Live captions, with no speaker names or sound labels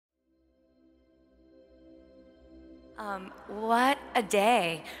What a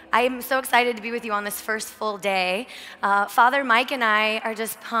day. I am so excited to be with you on this first full day. Father Mike and I are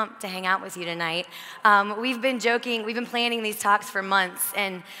just pumped to hang out with you tonight. We've been planning these talks for months,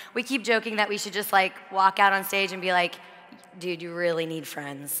 and we keep joking that we should just like walk out on stage and be like, dude, you really need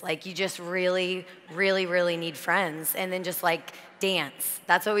friends. Like, you just really, really, really need friends. And then just like dance.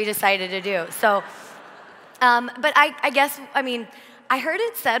 That's what we decided to do. So, but I heard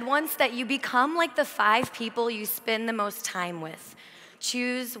it said once that you become like the 5 people you spend the most time with.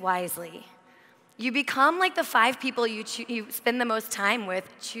 Choose wisely. You become like the 5 people you spend the most time with.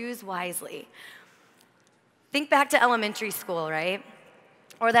 Choose wisely. Think back to elementary school, right?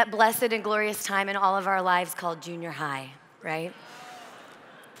 Or that blessed and glorious time in all of our lives called junior high, right?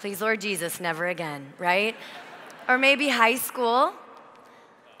 Please, Lord Jesus, never again, right? Or maybe high school,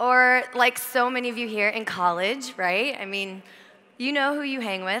 or like so many of you here in college, right? I mean, you know who you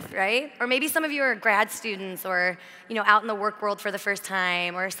hang with, right? Or maybe some of you are grad students or, out in the work world for the first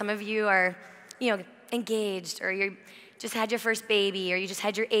time, or some of you are, engaged, or you just had your first baby, or you just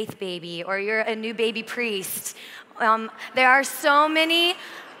had your 8th baby, or you're a new baby priest. There are so many.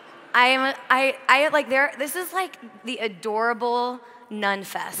 This is like the adorable nun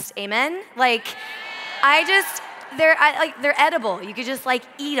fest, amen? Like, they're edible. You could just like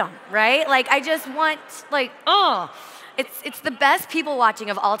eat them, right? Like, I just want It's the best people watching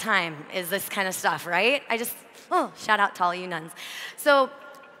of all time is this kind of stuff, right? Shout out to all you nuns. So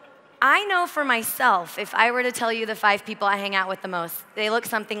I know for myself, if I were to tell you the 5 people I hang out with the most, they look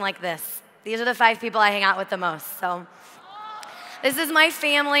something like this. These are the 5 people I hang out with the most. So this is my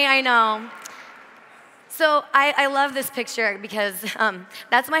family, I know. So I love this picture because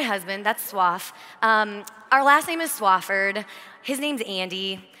that's my husband, that's Swaff. Our last name is Swafford. His name's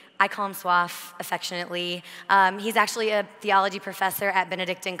Andy. I call him Swaff affectionately. He's actually a theology professor at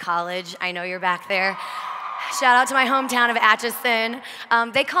Benedictine College. I know you're back there. Shout out to my hometown of Atchison.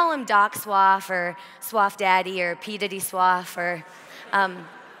 They call him Doc Swaff or Swaff Daddy or P. Diddy Swaff or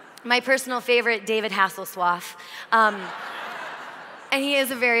my personal favorite, David Hassel Swaff. And he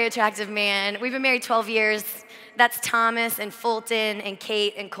is a very attractive man. We've been married 12 years. That's Thomas and Fulton and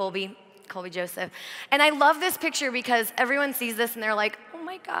Kate and Colby Joseph. And I love this picture because everyone sees this and they're like, oh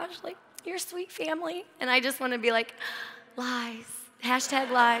my gosh, like, you're a sweet family. And I just want to be like, lies,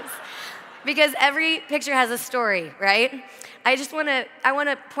 #lies. Because every picture has a story, right? I want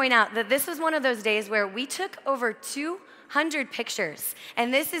to point out that this was one of those days where we took over 200 pictures.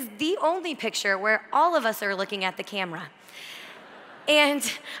 And this is the only picture where all of us are looking at the camera. And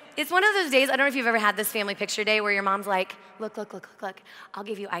it's one of those days, I don't know if you've ever had this family picture day where your mom's like, look, I'll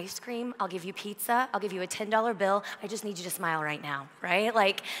give you ice cream, I'll give you pizza, I'll give you a $10 bill, I just need you to smile right now, right?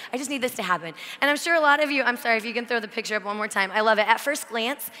 Like, I just need this to happen. And I'm sure a lot of you, I'm sorry if you can throw the picture up one more time, I love it. At first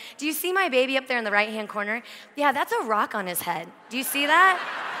glance, do you see my baby up there in the right-hand corner? Yeah, that's a rock on his head. Do you see that?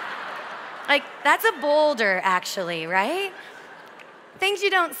 Like, that's a boulder, actually, right? Things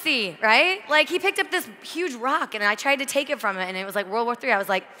you don't see, right? Like, he picked up this huge rock, and I tried to take it from him, and it was like World War III. I was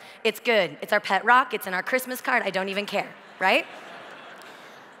like, it's good. It's our pet rock. It's in our Christmas card. I don't even care, right?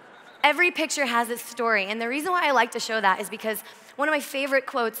 Every picture has its story, and the reason why I like to show that is because one of my favorite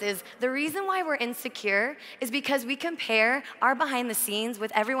quotes is, the reason why we're insecure is because we compare our behind the scenes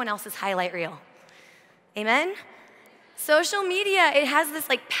with everyone else's highlight reel. Amen? Social media, it has this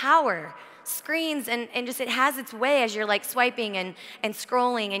like power. Screens and just it has its way as you're like swiping and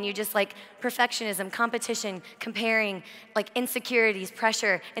scrolling, and you just like perfectionism, competition, comparing, like insecurities,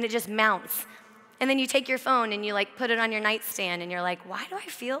 pressure, and it just mounts. And then you take your phone and you like put it on your nightstand and you're like, why do I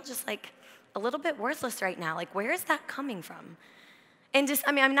feel just like a little bit worthless right now? Like, where is that coming from? And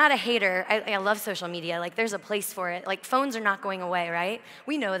I'm not a hater. I love social media. Like, there's a place for it. Like, phones are not going away, right?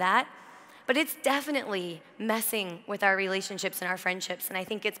 We know that. But it's definitely messing with our relationships and our friendships, and I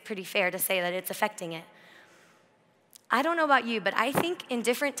think it's pretty fair to say that it's affecting it. I don't know about you, but I think in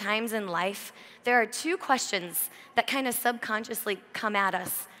different times in life, there are 2 questions that kind of subconsciously come at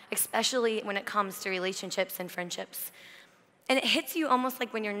us, especially when it comes to relationships and friendships. And it hits you almost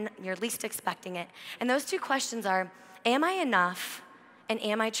like when you're least expecting it. And those 2 questions are, am I enough and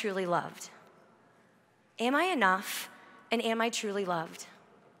am I truly loved? Am I enough and am I truly loved?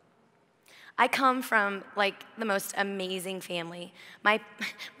 I come from like the most amazing family. My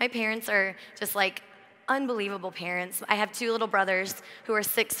parents are just like unbelievable parents. I have 2 little brothers who are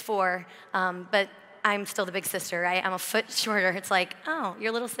 6'4", but I'm still the big sister, right? I'm a foot shorter. It's like, oh,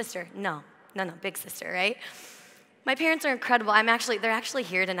 your little sister. No, big sister, right? My parents are incredible. They're actually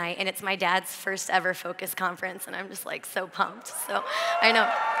here tonight, and it's my dad's first ever Focus conference, and I'm just like so pumped. So I know.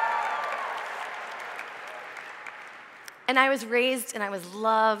 And I was raised and I was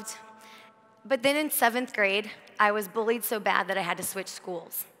loved. But then in 7th grade, I was bullied so bad that I had to switch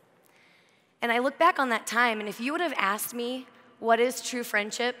schools. And I look back on that time, and if you would have asked me, what is true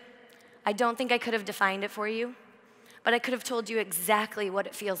friendship? I don't think I could have defined it for you, but I could have told you exactly what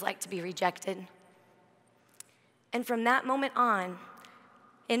it feels like to be rejected. And from that moment on,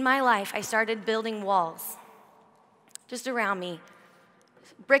 in my life, I started building walls just around me,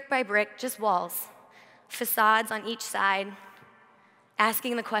 brick by brick, just walls, facades on each side,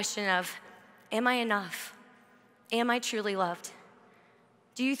 asking the question of, am I enough? Am I truly loved?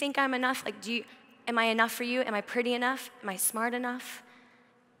 Do you think I'm enough? Am I enough for you? Am I pretty enough? Am I smart enough?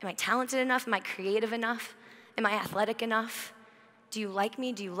 Am I talented enough? Am I creative enough? Am I athletic enough? Do you like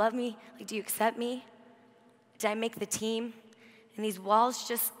me? Do you love me? Do you accept me? Did I make the team? And these walls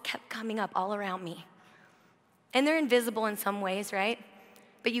just kept coming up all around me. And they're invisible in some ways, right?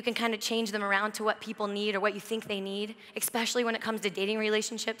 But you can kind of change them around to what people need or what you think they need, especially when it comes to dating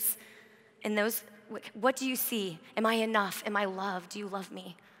relationships. And those, what do you see? Am I enough? Am I loved? Do you love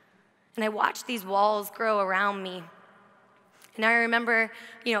me? And I watched these walls grow around me. And I remember,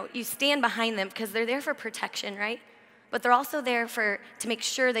 you stand behind them because they're there for protection, right? But they're also there to make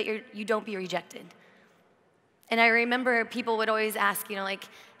sure that you don't be rejected. And I remember people would always ask,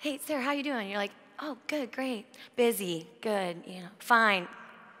 hey, Sarah, how you doing? You're like, oh, good, great. Busy, good, fine,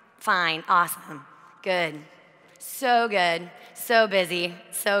 awesome, good. So good, so busy,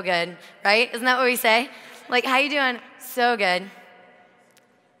 so good, right? Isn't that what we say? Like, how you doing? So good.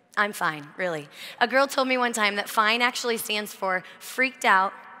 I'm fine, really. A girl told me one time that FINE actually stands for freaked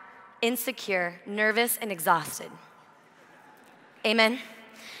out, insecure, nervous, and exhausted. Amen?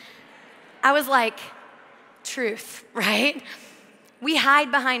 I was like, truth, right? We hide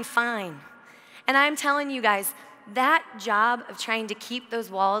behind FINE. And I'm telling you guys, that job of trying to keep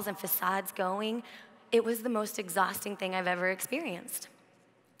those walls and facades going, it was the most exhausting thing I've ever experienced.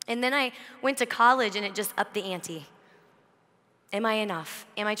 And then I went to college and it just upped the ante. Am I enough?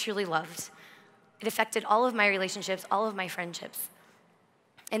 Am I truly loved? It affected all of my relationships, all of my friendships.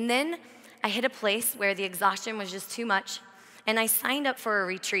 And then I hit a place where the exhaustion was just too much, and I signed up for a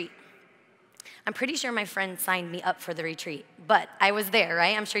retreat. I'm pretty sure my friend signed me up for the retreat, but I was there,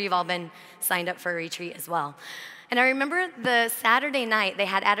 right? I'm sure you've all been signed up for a retreat as well. And I remember the Saturday night, they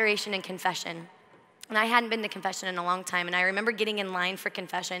had adoration and confession. And I hadn't been to confession in a long time, and I remember getting in line for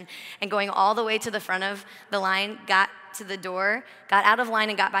confession and going all the way to the front of the line, got to the door, got out of line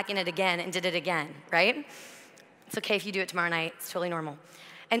and got back in it again and did it again, right? It's okay if you do it tomorrow night. It's totally normal.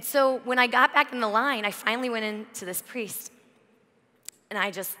 And so when I got back in the line, I finally went into this priest, and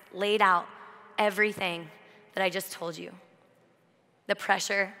I just laid out everything that I just told you. The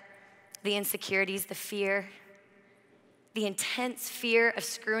pressure, the insecurities, the fear, the intense fear of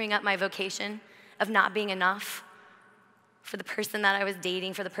screwing up my vocation, of not being enough for the person that I was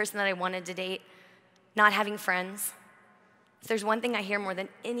dating, for the person that I wanted to date, not having friends. If there's one thing I hear more than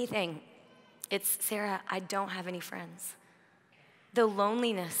anything, it's, Sarah, I don't have any friends. The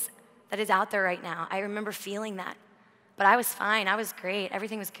loneliness that is out there right now, I remember feeling that. But I was fine, I was great,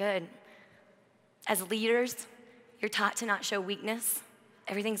 everything was good. As leaders, you're taught to not show weakness.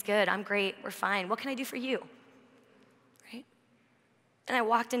 Everything's good, I'm great, we're fine. What can I do for you? Right? And I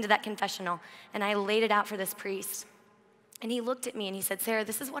walked into that confessional and I laid it out for this priest. And he looked at me and he said, Sarah,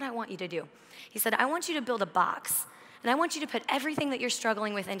 this is what I want you to do. He said, I want you to build a box, and I want you to put everything that you're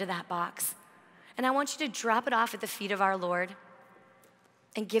struggling with into that box. And I want you to drop it off at the feet of our Lord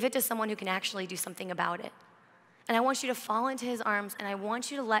and give it to someone who can actually do something about it. And I want you to fall into his arms, and I want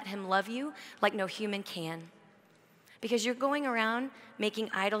you to let him love you like no human can. Because you're going around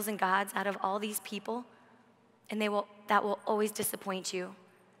making idols and gods out of all these people, and that will always disappoint you.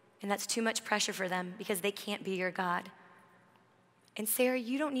 And that's too much pressure for them because they can't be your God. And Sarah,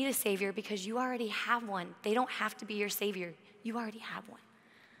 you don't need a savior because you already have one. They don't have to be your savior. You already have one.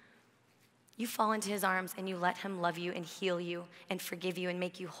 You fall into his arms and you let him love you and heal you and forgive you and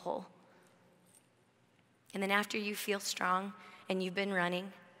make you whole. And then after you feel strong and you've been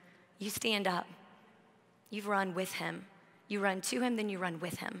running, you stand up. You run with him. You run to him, then you run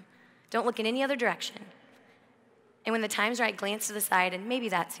with him. Don't look in any other direction. And when the time's right, glance to the side, and maybe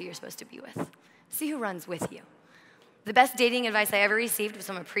that's who you're supposed to be with. See who runs with you. The best dating advice I ever received was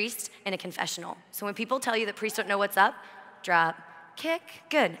from a priest in a confessional. So when people tell you that priests don't know what's up, drop, kick,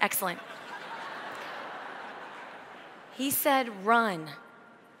 good, excellent. He said, run.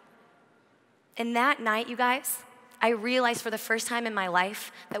 And that night, you guys, I realized for the first time in my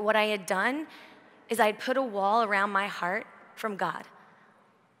life that what I had done is I had put a wall around my heart from God.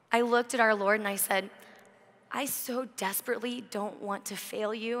 I looked at our Lord and I said, I so desperately don't want to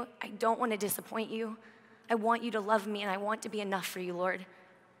fail you. I don't want to disappoint you. I want you to love me, and I want to be enough for you, Lord.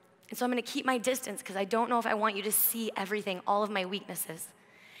 And so I'm gonna keep my distance because I don't know if I want you to see everything, all of my weaknesses.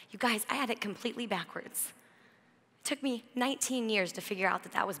 You guys, I had it completely backwards. It took me 19 years to figure out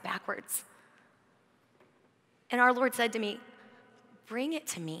that that was backwards. And our Lord said to me, bring it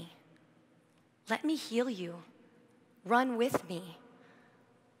to me. Let me heal you. Run with me.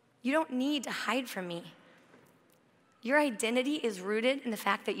 You don't need to hide from me. Your identity is rooted in the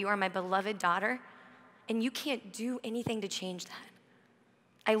fact that you are my beloved daughter, and you can't do anything to change that.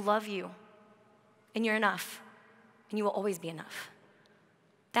 I love you, and you're enough, and you will always be enough.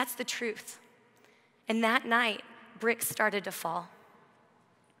 That's the truth. And that night, bricks started to fall.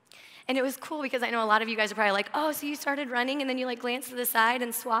 And it was cool because I know a lot of you guys are probably like, oh, so you started running and then you like glanced to the side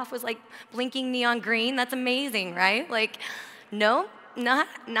and Swaff was like blinking neon green. That's amazing, right? Like, no, not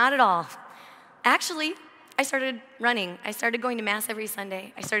at all. Actually, I started running. I started going to Mass every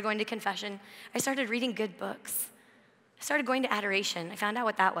Sunday. I started going to confession. I started reading good books. I started going to adoration. I found out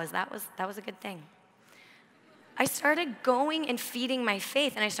what that was. That was a good thing. I started going and feeding my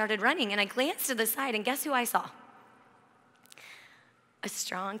faith, and I started running, and I glanced to the side, and guess who I saw? A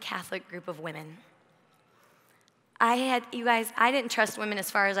strong Catholic group of women. You guys, I didn't trust women as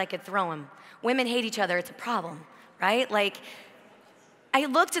far as I could throw them. Women hate each other, it's a problem, right? Like, I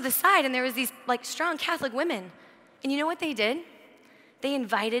looked to the side and there was these like strong Catholic women. And you know what they did? They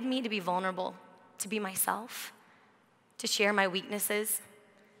invited me to be vulnerable, to be myself, to share my weaknesses,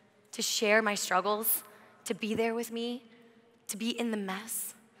 to share my struggles, to be there with me, to be in the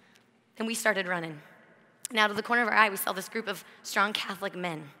mess. And we started running. And out of the corner of our eye, we saw this group of strong Catholic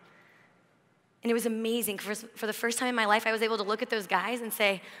men. And it was amazing. For the first time in my life, I was able to look at those guys and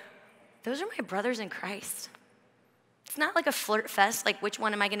say, those are my brothers in Christ. It's not like a flirt fest, like which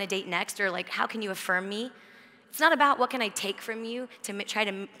one am I gonna date next, or like how can you affirm me? It's not about what can I take from you to try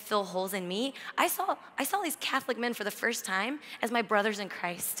to fill holes in me. I saw these Catholic men for the first time as my brothers in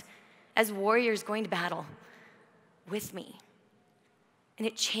Christ, as warriors going to battle with me. And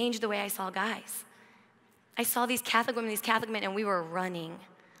it changed the way I saw guys. I saw these Catholic women, these Catholic men, and we were running.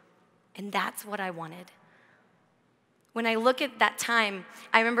 And that's what I wanted. When I look at that time,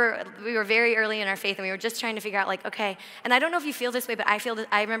 I remember we were very early in our faith and we were just trying to figure out like, okay, and I don't know if you feel this way, but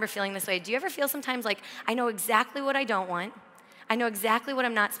I remember feeling this way. Do you ever feel sometimes like, I know exactly what I don't want. I know exactly what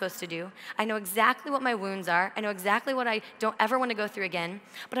I'm not supposed to do. I know exactly what my wounds are. I know exactly what I don't ever want to go through again,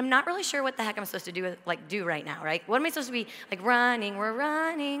 but I'm not really sure what the heck I'm supposed to do right now, right? What am I supposed to be like running? We're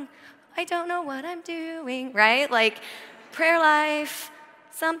running. I don't know what I'm doing, right? Like prayer life,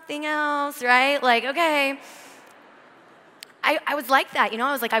 something else, right? Like, okay. I was like that, you know?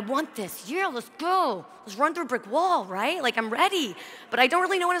 I was like, I want this. Yeah, let's go. Let's run through a brick wall, right? Like, I'm ready, but I don't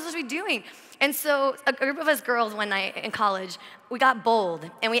really know what I'm supposed to be doing. And so a group of us girls one night in college, we got bold,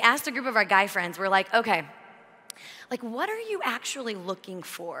 and we asked a group of our guy friends, we're like, okay, like, what are you actually looking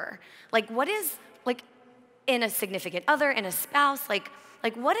for? Like, what is, like, in a significant other, in a spouse, like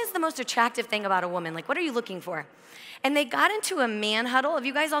what is the most attractive thing about a woman? Like, what are you looking for? And they got into a man huddle. Have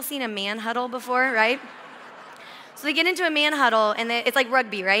you guys all seen a man huddle before, right? So they get into a man huddle, and it's like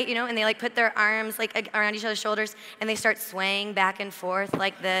rugby, right? You know, and they like put their arms like around each other's shoulders, and they start swaying back and forth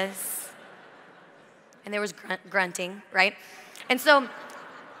like this. And there was grunting, right? And so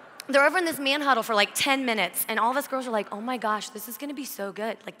they're over in this man huddle for like 10 minutes, and all of us girls are like, oh my gosh, this is gonna be so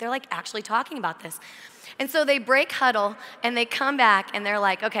good. Like, they're like actually talking about this. And so they break huddle, and they come back, and they're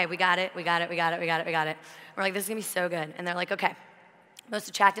like, okay, we got it. We're like, this is gonna be so good. And they're like, okay, most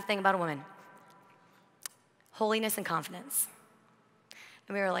attractive thing about a woman, holiness and confidence.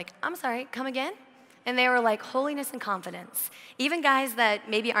 And we were like, I'm sorry, come again? And they were like, holiness and confidence. Even guys that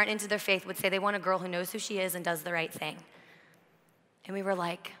maybe aren't into their faith would say they want a girl who knows who she is and does the right thing. And we were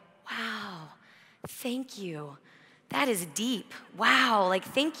like, wow, thank you. That is deep. Wow, like,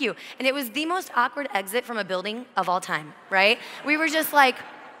 thank you. And it was the most awkward exit from a building of all time, right? We were just like,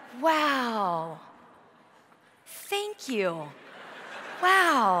 wow, thank you.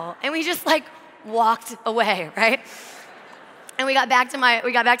 Wow. And we just like walked away, right? And we got back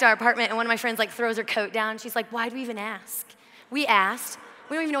to our apartment, and one of my friends like throws her coat down. She's like, why do we even ask? We asked.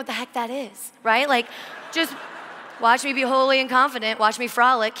 We don't even know what the heck that is, right? Like, just watch me be holy and confident. Watch me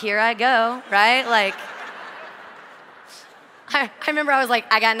frolic. Here I go, right? Like, I remember I was like,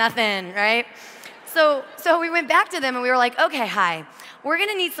 I got nothing, right? So we went back to them and we were like, okay, hi. We're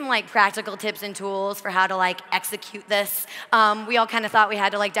gonna need some like practical tips and tools for how to like execute this. We all kind of thought we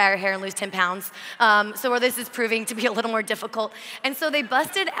had to like dye our hair and lose 10 pounds. So this is proving to be a little more difficult. And so they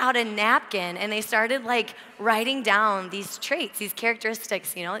busted out a napkin and they started like writing down these traits, these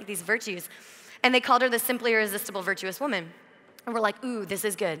characteristics, you know, like these virtues. And they called her the simply irresistible virtuous woman. And we're like, ooh, this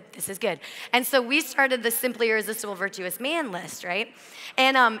is good, this is good. And so we started the Simply Irresistible Virtuous Man list, right?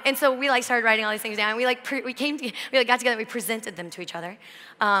 And so we like started writing all these things down. We got together and we presented them to each other.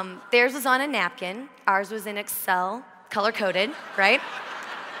 Theirs was on a napkin. Ours was in Excel, color-coded, right?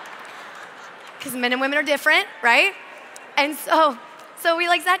 Because men and women are different, right? And so we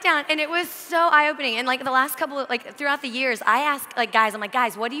like sat down, and it was so eye-opening. And like the last couple of, like throughout the years, I asked like guys, I'm like,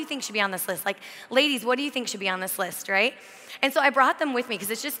 guys, what do you think should be on this list? Like, ladies, what do you think should be on this list, right? And so I brought them with me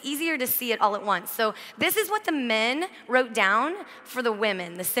because it's just easier to see it all at once. So this is what the men wrote down for the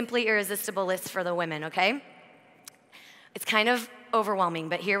women, the Simply Irresistible list for the women, okay? It's kind of overwhelming,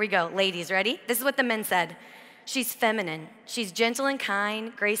 but here we go. Ladies, ready? This is what the men said. She's feminine. She's gentle and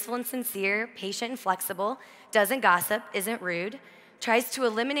kind, graceful and sincere, patient and flexible, doesn't gossip, isn't rude, tries to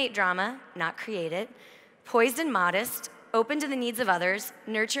eliminate drama, not create it, poised and modest, open to the needs of others,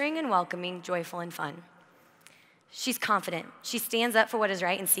 nurturing and welcoming, joyful and fun. She's confident. She stands up for what is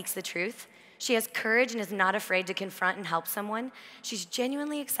right and seeks the truth. She has courage and is not afraid to confront and help someone. She's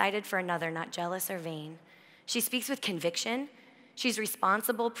genuinely excited for another, not jealous or vain. She speaks with conviction. She's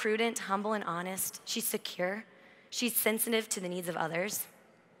responsible, prudent, humble, and honest. She's secure. She's sensitive to the needs of others.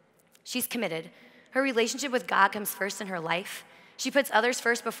 She's committed. Her relationship with God comes first in her life. She puts others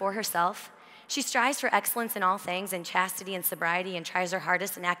first before herself. She strives for excellence in all things, in chastity and sobriety, and tries her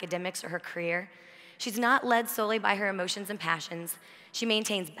hardest in academics or her career. She's not led solely by her emotions and passions. She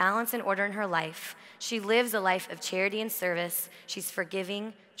maintains balance and order in her life. She lives a life of charity and service. She's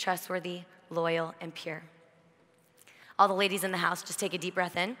forgiving, trustworthy, loyal, and pure. All the ladies in the house, just take a deep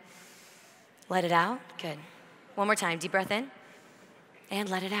breath in. Let it out. Good. One more time. Deep breath in. And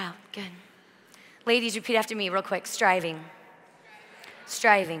let it out. Good. Ladies, repeat after me real quick. Striving.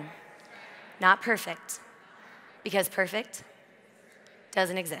 Striving. Not perfect. Because perfect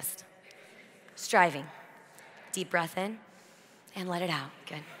doesn't exist. Striving. Deep breath in and let it out.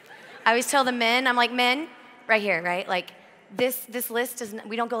 Good. I always tell the men, I'm like, men, right here, right? Like this list doesn't,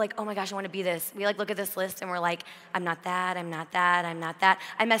 we don't go like, oh my gosh, I want to be this. We like look at this list and we're like, I'm not that, I'm not that, I'm not that.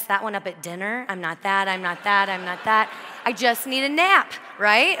 I messed that one up at dinner. I'm not that, I'm not that, I'm not that. I just need a nap,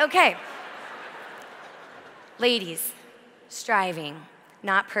 right? Okay. Ladies, striving,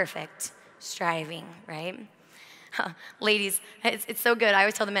 not perfect, striving, right? Ladies, it's so good. I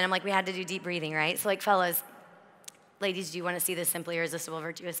always tell the men, I'm like, we had to do deep breathing, right? So like, fellas, ladies, do you want to see this Simply Irresistible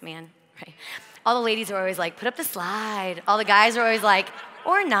Virtuous Man? Right? All the ladies are always like, put up the slide. All the guys are always like,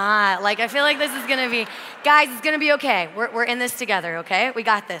 or not. Like, I feel like this is going to be, guys, it's going to be okay. We're in this together, okay? We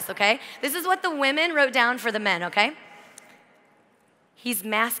got this, okay? This is what the women wrote down for the men, okay? He's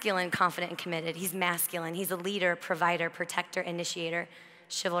masculine, confident, and committed. He's masculine. He's a leader, provider, protector, initiator,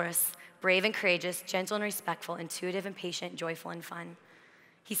 chivalrous, brave and courageous, gentle and respectful, intuitive and patient, joyful and fun.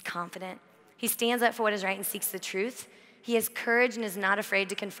 He's confident. He stands up for what is right and seeks the truth. He has courage and is not afraid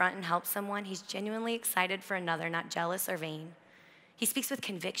to confront and help someone. He's genuinely excited for another, not jealous or vain. He speaks with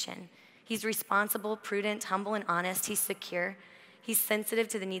conviction. He's responsible, prudent, humble, and honest. He's secure. He's sensitive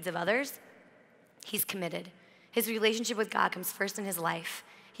to the needs of others. He's committed. His relationship with God comes first in his life.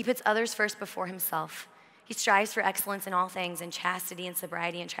 He puts others first before himself. He strives for excellence in all things, in chastity and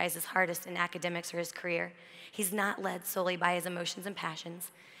sobriety, and tries his hardest in academics or his career. He's not led solely by his emotions and passions.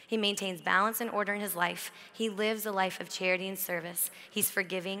 He maintains balance and order in his life. He lives a life of charity and service. He's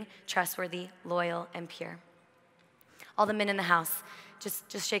forgiving, trustworthy, loyal, and pure. All the men in the house,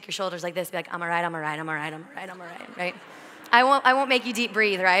 just shake your shoulders like this. Be like, I'm all right, I'm all right, I'm all right, I'm all right, I'm all right, right? I won't make you deep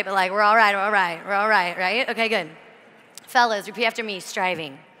breathe, right? But like, we're all right, we're all right, we're all right, right? Okay, good. Fellas, repeat after me.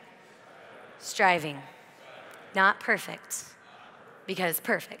 Striving. Striving. Not perfect, because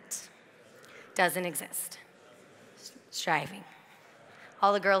perfect doesn't exist. Striving.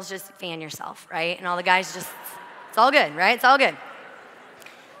 All the girls just fan yourself, right? And all the guys just, it's all good, right? It's all good.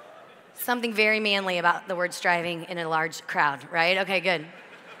 Something very manly about the word striving in a large crowd, right? Okay, good.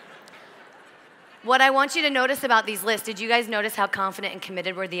 What I want you to notice about these lists, did you guys notice how confident and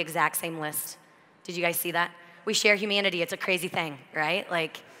committed were the exact same list? Did you guys see that? We share humanity. It's a crazy thing, right?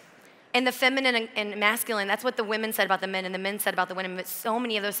 Like, and the feminine and masculine, that's what the women said about the men and the men said about the women, but so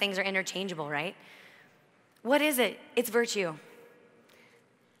many of those things are interchangeable, right? What is it? It's virtue.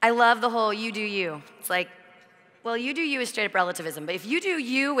 I love the whole you do you. It's like, well, you do you is straight up relativism, but if you do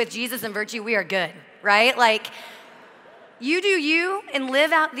you with Jesus and virtue, we are good, right? Like, you do you and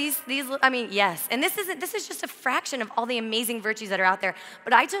live out these, I mean, yes. And this is just a fraction of all the amazing virtues that are out there.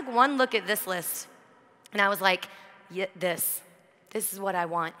 But I took one look at this list and I was like, yeah, this is what I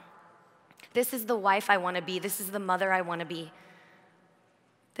want. This is the wife I want to be. This is the mother I want to be.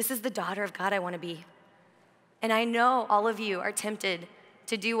 This is the daughter of God I want to be. And I know all of you are tempted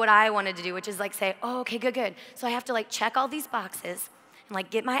to do what I wanted to do, which is like say, oh, okay, good, good. So I have to like check all these boxes and like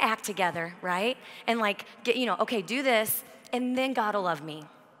get my act together, right? And like get, okay, do this, and then God will love me.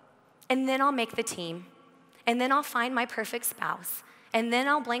 And then I'll make the team. And then I'll find my perfect spouse. And then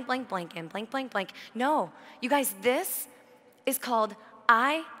I'll blank, blank, blank, and blank, blank, blank. No, you guys, this is called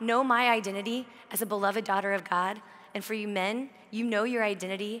I know my identity as a beloved daughter of God. And for you men, you know your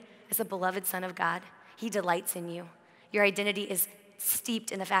identity as a beloved son of God. He delights in you. Your identity is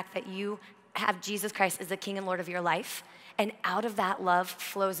steeped in the fact that you have Jesus Christ as the King and Lord of your life. And out of that love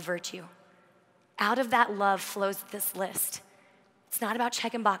flows virtue. Out of that love flows this list. It's not about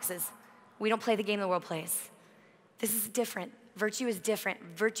checking boxes. We don't play the game the world plays. This is different. Virtue is different.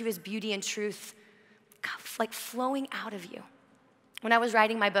 Virtue is beauty and truth, like flowing out of you. When I was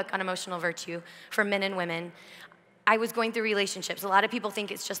writing my book on emotional virtue for men and women, I was going through relationships. A lot of people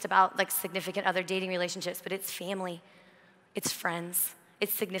think it's just about like significant other dating relationships, but it's family, it's friends,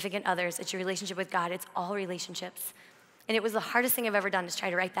 it's significant others, it's your relationship with God, it's all relationships. And it was the hardest thing I've ever done is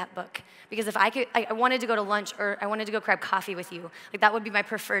try to write that book. Because if I wanted to go to lunch or I wanted to go grab coffee with you, like that would be my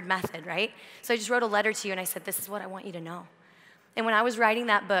preferred method, right? So I just wrote a letter to you and I said, this is what I want you to know. And when I was writing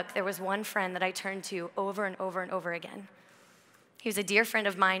that book, there was one friend that I turned to over and over and over again. He was a dear friend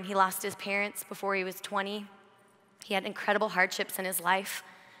of mine. He lost his parents before he was 20. He had incredible hardships in his life,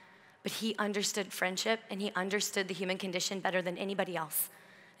 but he understood friendship and he understood the human condition better than anybody else.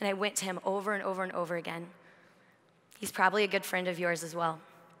 And I went to him over and over and over again. He's probably a good friend of yours as well.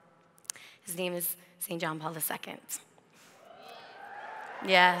 His name is St. John Paul II.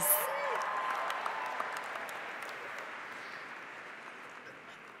 Yes.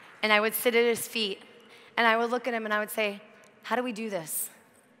 And I would sit at his feet and I would look at him and I would say, how do we do this?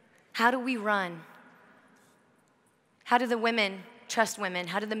 How do we run? How do the women trust women?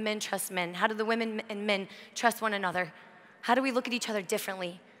 How do the men trust men? How do the women and men trust one another? How do we look at each other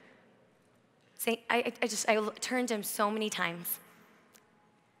differently? I turned to him so many times.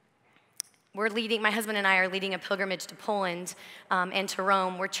 My husband and I are leading a pilgrimage to Poland and to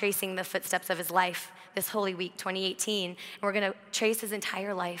Rome. We're tracing the footsteps of his life this Holy Week 2018, and we're gonna trace his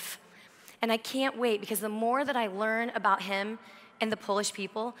entire life. And I can't wait because the more that I learn about him and the Polish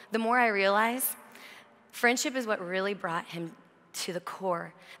people, the more I realize friendship is what really brought him to the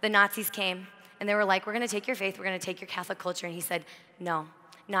core. The Nazis came and they were like, we're gonna take your faith, we're gonna take your Catholic culture. And he said, no,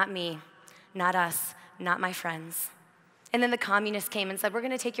 not me. Not us, not my friends. And then the communists came and said, we're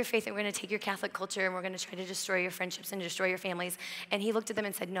gonna take your faith and we're gonna take your Catholic culture and we're gonna try to destroy your friendships and destroy your families. And he looked at them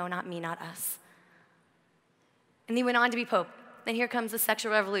and said, no, not me, not us. And he went on to be Pope. Then here comes the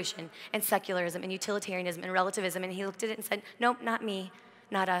sexual revolution and secularism and utilitarianism and relativism. And he looked at it and said, nope, not me,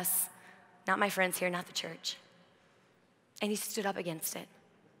 not us, not my friends here, not the church. And he stood up against it.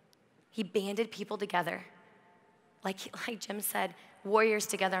 He banded people together. Like Jim said, warriors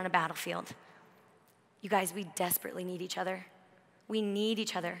together on a battlefield. You guys, we desperately need each other. We need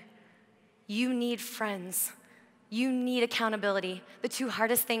each other. You need friends. You need accountability. The two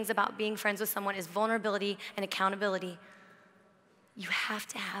hardest things about being friends with someone is vulnerability and accountability. You have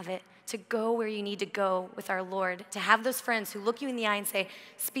to have it to go where you need to go with our Lord, to have those friends who look you in the eye and say,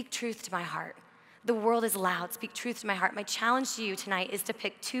 speak truth to my heart. The world is loud, speak truth to my heart. My challenge to you tonight is to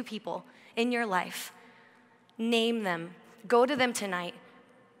pick two people in your life, name them, go to them tonight,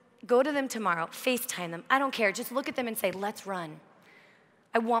 go to them tomorrow, FaceTime them. I don't care, just look at them and say, let's run.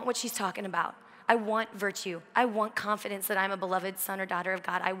 I want what she's talking about. I want virtue. I want confidence that I'm a beloved son or daughter of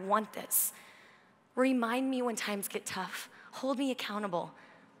God. I want this. Remind me when times get tough. Hold me accountable.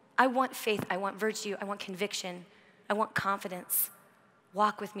 I want faith. I want virtue. I want conviction. I want confidence.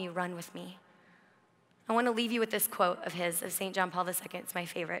 Walk with me. Run with me. I want to leave you with this quote of his, of St. John Paul II. It's my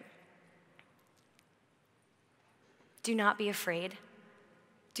favorite. Do not be afraid.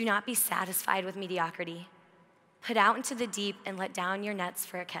 Do not be satisfied with mediocrity. Put out into the deep and let down your nets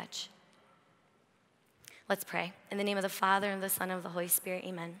for a catch. Let's pray. In the name of the Father, and of the Son, and of the Holy Spirit,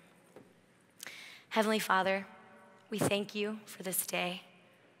 amen. Heavenly Father, we thank you for this day.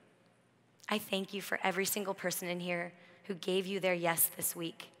 I thank you for every single person in here who gave you their yes this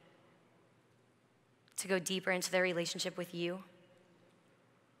week to go deeper into their relationship with you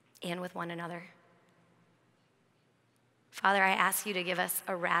and with one another. Father, I ask you to give us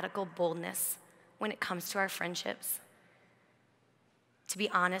a radical boldness when it comes to our friendships, to be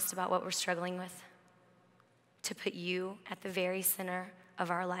honest about what we're struggling with, to put you at the very center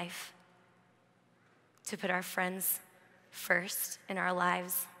of our life, to put our friends first in our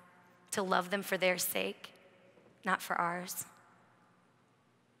lives, to love them for their sake, not for ours.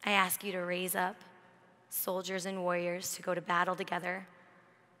 I ask you to raise up soldiers and warriors to go to battle together.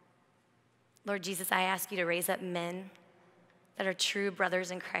 Lord Jesus, I ask you to raise up men that are true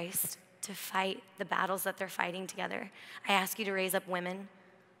brothers in Christ to fight the battles that they're fighting together. I ask you to raise up women,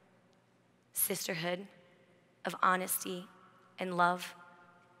 sisterhood of honesty and love.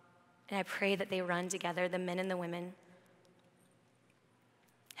 And I pray that they run together, the men and the women.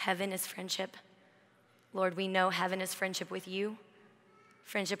 Heaven is friendship. Lord, we know heaven is friendship with you,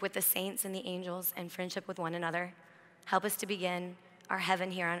 friendship with the saints and the angels, and friendship with one another. Help us to begin our heaven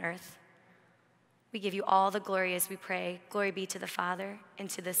here on earth. We give you all the glory as we pray. Glory be to the Father, and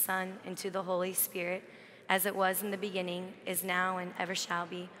to the Son, and to the Holy Spirit, as it was in the beginning, is now, and ever shall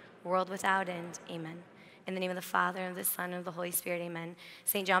be, world without end. Amen. In the name of the Father, and of the Son, and of the Holy Spirit, amen.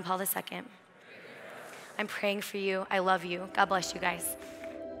 St. John Paul II, I'm praying for you. I love you. God bless you guys.